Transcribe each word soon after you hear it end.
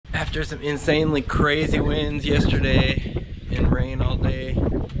After some insanely crazy winds yesterday and rain all day,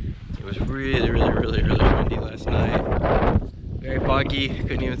 it was really windy last night. Very foggy,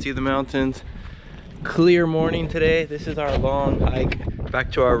 couldn't even see the mountains. Clear morning today. This is our long hike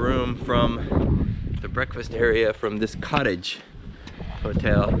back to our room from the breakfast area from this cottage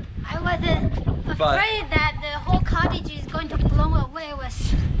hotel. I wasn't afraid that the whole cottage is going to blow away. It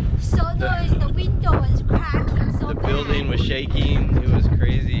was so noisy, the window was cracking so The bad. building was shaking, it was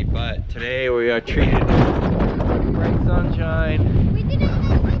crazy, but today we are treated with bright sunshine. We didn't even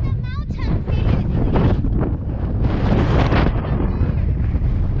see the mountain, seriously.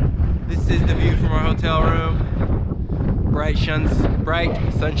 This is the view from our hotel room. Bright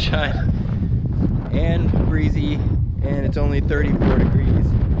sunshine and breezy, and it's only 34 degrees.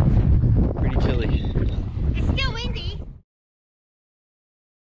 Pretty chilly. It's still windy.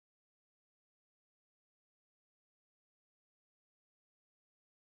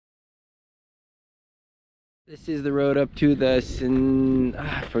 This is the road up to the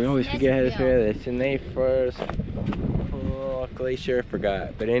I always forget how to say this. Sinai Glacier,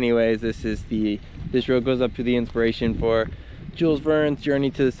 forgot. But anyways, this road goes up to the inspiration for Jules Verne's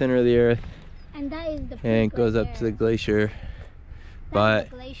Journey to the Center of the Earth. And that is the And it goes up to the glacier. But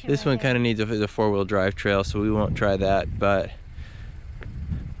this one kind of needs a four-wheel drive trail, so we won't try that. But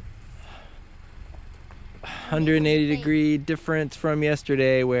 180 degree difference from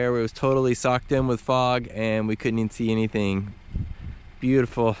yesterday, where it was totally socked in with fog and we couldn't even see anything.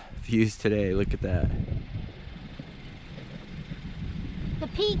 Beautiful views today. Look at that. The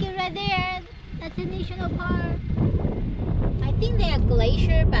peak is right there. That's a national park. I think they are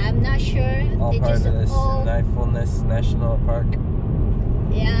glacier, but I'm not sure. All part of this Snæfellsnes National Park.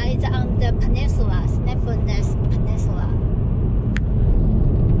 Yeah, it's on the peninsula, Snæfellsnes Peninsula.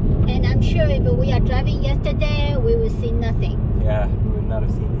 And I'm sure if we are driving yesterday, we will see nothing. Yeah, we would not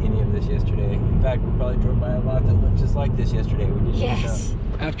have seen any of this yesterday. In fact, we probably drove by a lot that looked just like this yesterday. We didn't even know.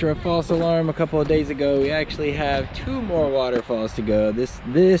 After a false alarm a couple of days ago, we actually have 2 more waterfalls to go.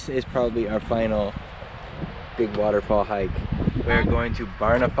 This is probably our final big waterfall hike. We're going to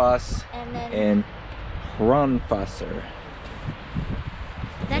Barnafoss and Hronfossar.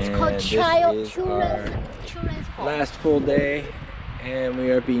 That's and called children's fall. Last full day, and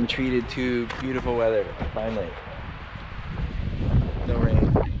we are being treated to beautiful weather finally. No rain.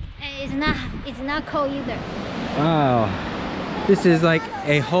 And it's not cold either. Wow. This is like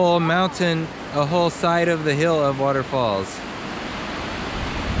a whole mountain, a whole side of the hill of waterfalls.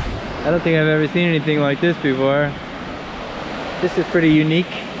 I don't think I've ever seen anything like this before. This is pretty unique.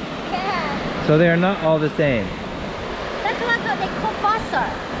 Yeah. So they are not all the same. That's what they call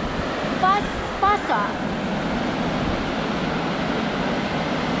fossa. Fossa.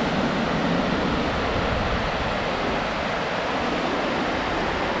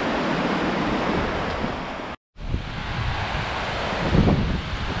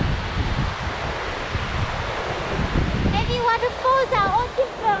 Every waterfalls are all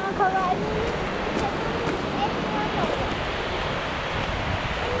different, correct?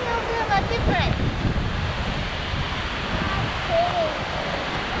 Any of them are different.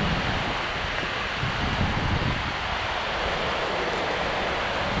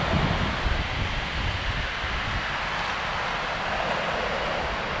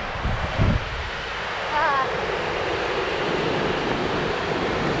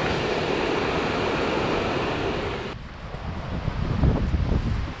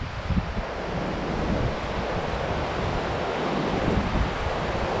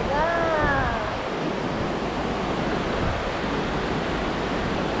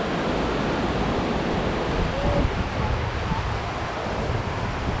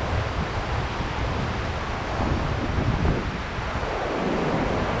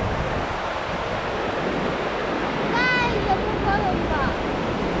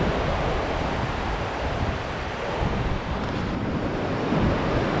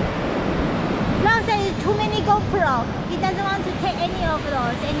 Too many GoPro. He doesn't want to take any of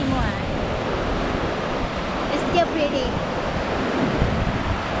those anymore. It's still pretty.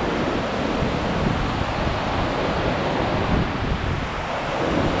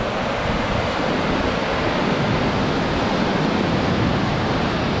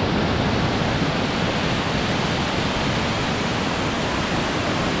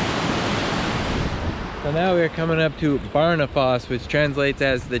 So now we're coming up to Barnafoss, which translates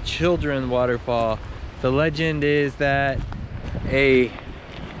as the children waterfall. The legend is that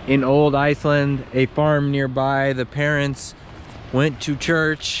in old Iceland, a farm nearby, the parents went to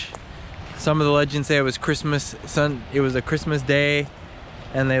church. Some of the legends say it was it was a Christmas day,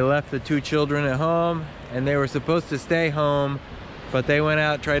 and they left the 2 children at home, and they were supposed to stay home but they went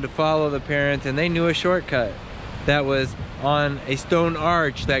out, tried to follow the parents, and they knew a shortcut that was on a stone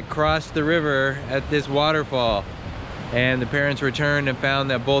arch that crossed the river at this waterfall. And the parents returned and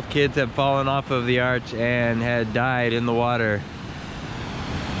found that both kids had fallen off of the arch and had died in the water.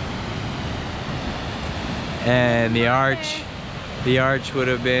 And the arch would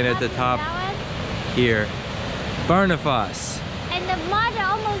have been at the top here. Barnafas. And the mother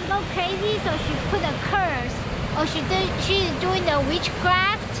almost go crazy, so she put a curse. Or she's doing the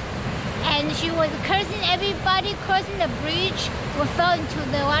witchcraft, and she was cursing everybody crossing the bridge will fall into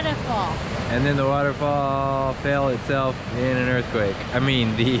the waterfall. And then the waterfall fell itself in an earthquake. I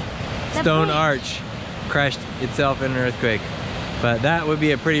mean, the stone arch crashed itself in an earthquake. But that would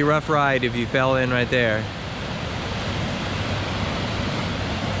be a pretty rough ride if you fell in right there.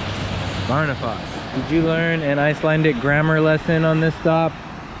 Barnafas. Did you learn an Icelandic grammar lesson on this stop?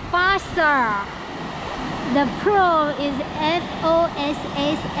 Fossar. The plural is F-O-S-S-A-R.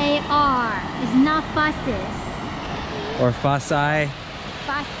 It's not fosses. Or fossai?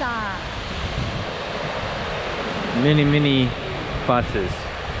 Fossar. Many fosses.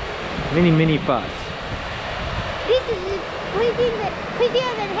 Many foss. This is prettier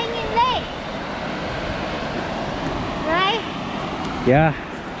than Hanging Lake. Right? Yeah.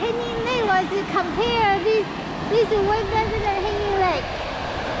 Hanging Lake was compared. This is way better than Hanging Lake.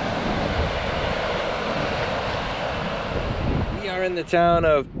 We are in the town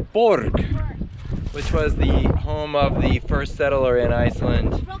of Borg, which was the home of the first settler in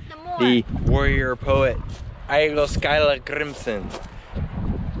Iceland, the warrior poet Egil Skallagrimsson.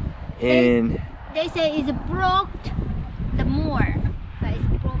 They say it's broke the moor, but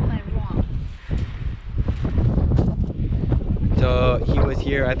it's broke by wrong. So he was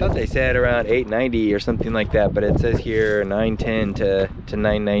here, I thought they said around 890 or something like that, but it says here 910 to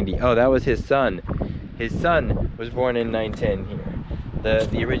 990. Oh, that was his son. His son was born in 910 here.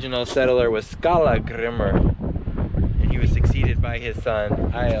 The original settler was Skallagrimr, and he was succeeded by his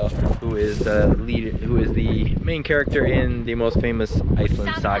son Egil, who is the main character in the most famous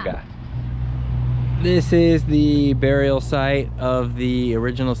Iceland saga. This is the burial site of the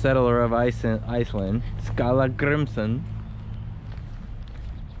original settler of Iceland, Skallagrimsson,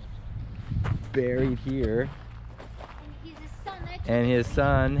 buried here. And his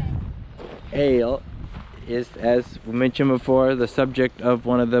son Egil is, as we mentioned before, the subject of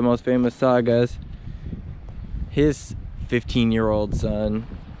one of the most famous sagas. His 15-year-old son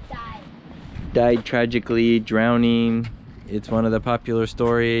died tragically, drowning. It's one of the popular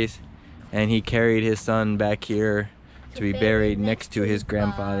stories, and he carried his son back here to be buried next to his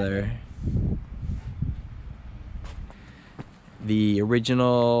grandfather. The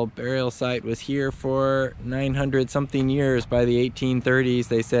original burial site was here for 900 something years. By the 1830s,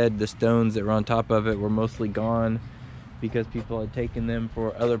 they said the stones that were on top of it were mostly gone because people had taken them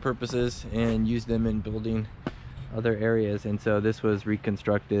for other purposes and used them in building other areas. And so this was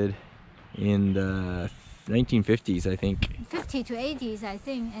reconstructed in the 1950s, I think. 50 to 80s, I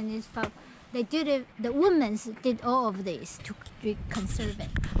think, and it's from, they did it, the women did all of this to conserve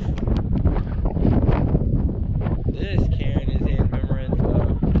it. This cairn is in remembrance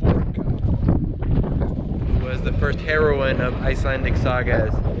of Borga, who was the first heroine of Icelandic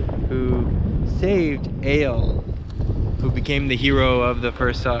sagas, who saved Egil, who became the hero of the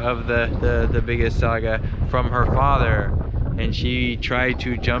first the biggest saga, from her father. And she tried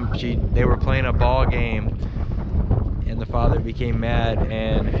to jump. They were playing a ball game, and the father became mad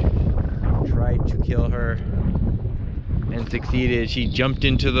and tried to kill her, and succeeded. She jumped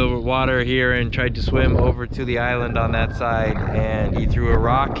into the water here and tried to swim over to the island on that side, and he threw a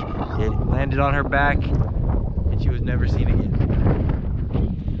rock. It landed on her back, and she was never seen again.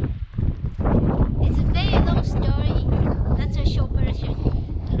 It's a very long story. That's a short version.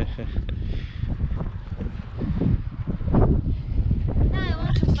 Now I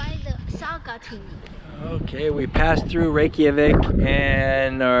want to buy the saga TV. Okay, we passed through Reykjavik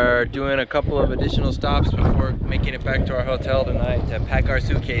and are doing a couple of additional stops before making it back to our hotel tonight to pack our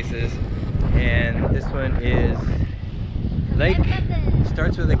suitcases. And this one is Lake,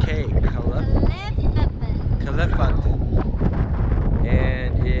 starts with a K, Kalefaten,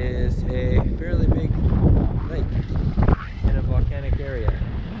 and is a fairly big lake in a volcanic area.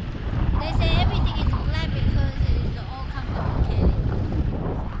 They say everything is black because it is all come from volcanic.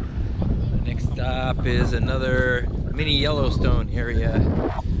 Next stop is another mini Yellowstone area.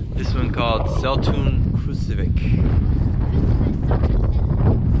 This one called Seltun Krusivik.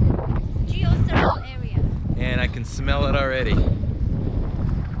 Geothermal area. And I can smell it already.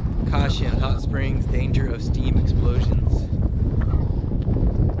 Caution, hot springs, danger of steam explosions.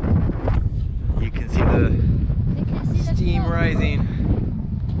 You can see the steam rising.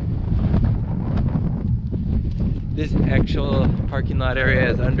 This actual parking lot area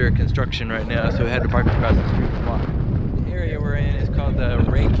is under construction right now, so we had to park across the street and walk. The area we're in is called the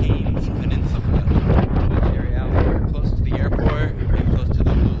Reykjanes Peninsula. It's an area out here close to the airport and close to the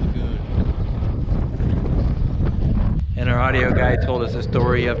Blue Lagoon. And our audio guy told us a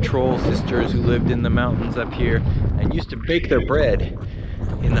story of troll sisters who lived in the mountains up here and used to bake their bread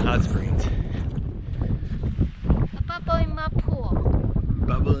in the hot springs. A bubbling mud pool.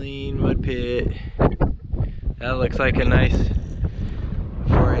 Bubbling mud pit. That looks like a nice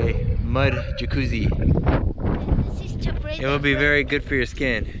for a mud jacuzzi. It will be very good for your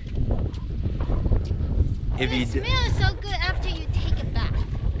skin. If you it smells so good after you take a bath.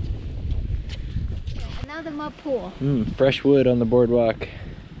 Okay, another mud pool. Fresh wood on the boardwalk.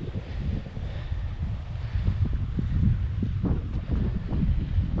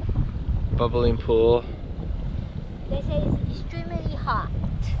 Bubbling pool. They say it's extremely hot.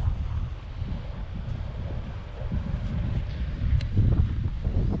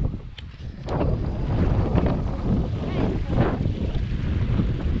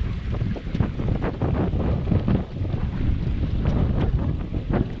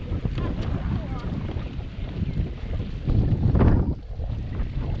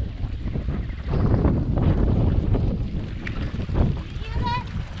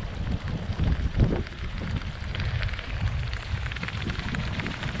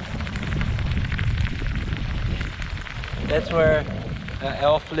 That's where an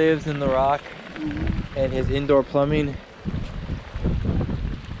elf lives in the rock and his indoor plumbing.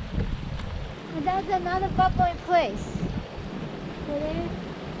 And that's another bubbling place. So there.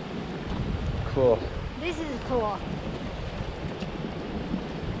 Cool. This is cool.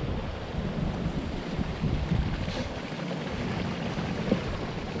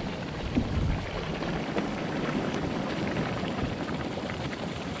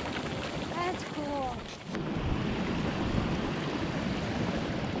 That's cool.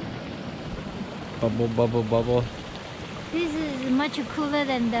 Bubble, bubble, bubble. This is much cooler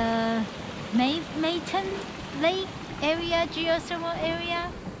than the Mayton Lake area, geothermal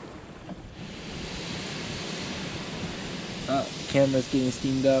area. Oh, camera's getting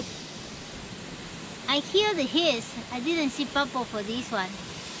steamed up. I hear the hiss. I didn't see bubble for this one.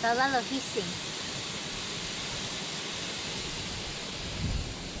 A lot of hissing.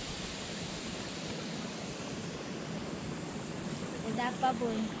 Is that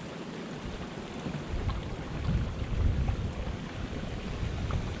bubbling?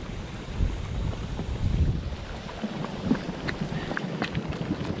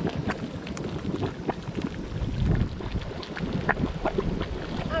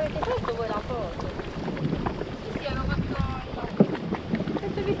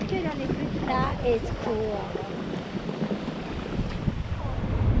 That is cool.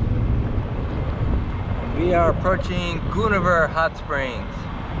 We are approaching Gunnever Hot Springs.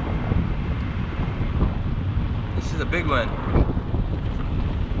 This is a big one.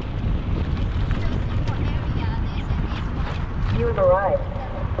 You have arrived.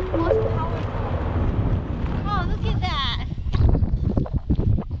 Most powerful. Oh, look at that.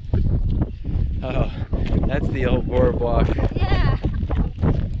 Oh, that's the old boardwalk. Yeah.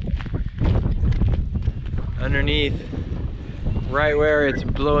 Underneath, right where it's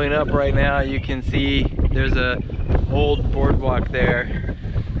blowing up right now, you can see there's a old boardwalk there.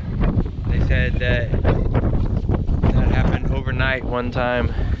 They said that happened overnight one time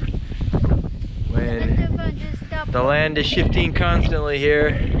when the land is shifting constantly here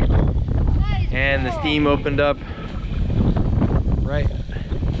and the steam opened up right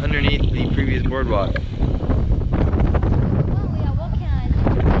underneath the previous boardwalk.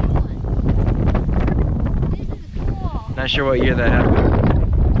 Not sure what year that happened.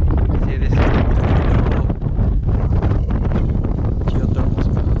 See, this is geothermal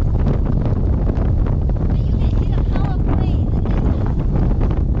spot. But you can see the power play in the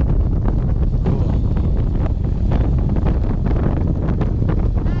Cool.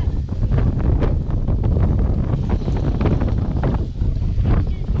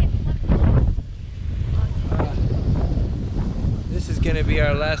 This is going to be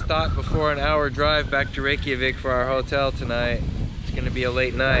our last stop before an hour drive back to Reykjavik for our hotel tonight. It's going to be a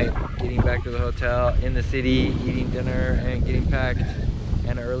late night getting back to the hotel in the city, eating dinner and getting packed,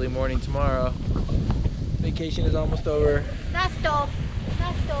 and an early morning tomorrow. Vacation is almost over. last stop.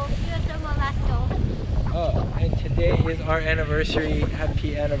 Geothermal last stop. Oh, and today is our anniversary.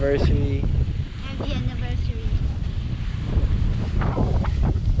 Happy anniversary. Happy anniversary.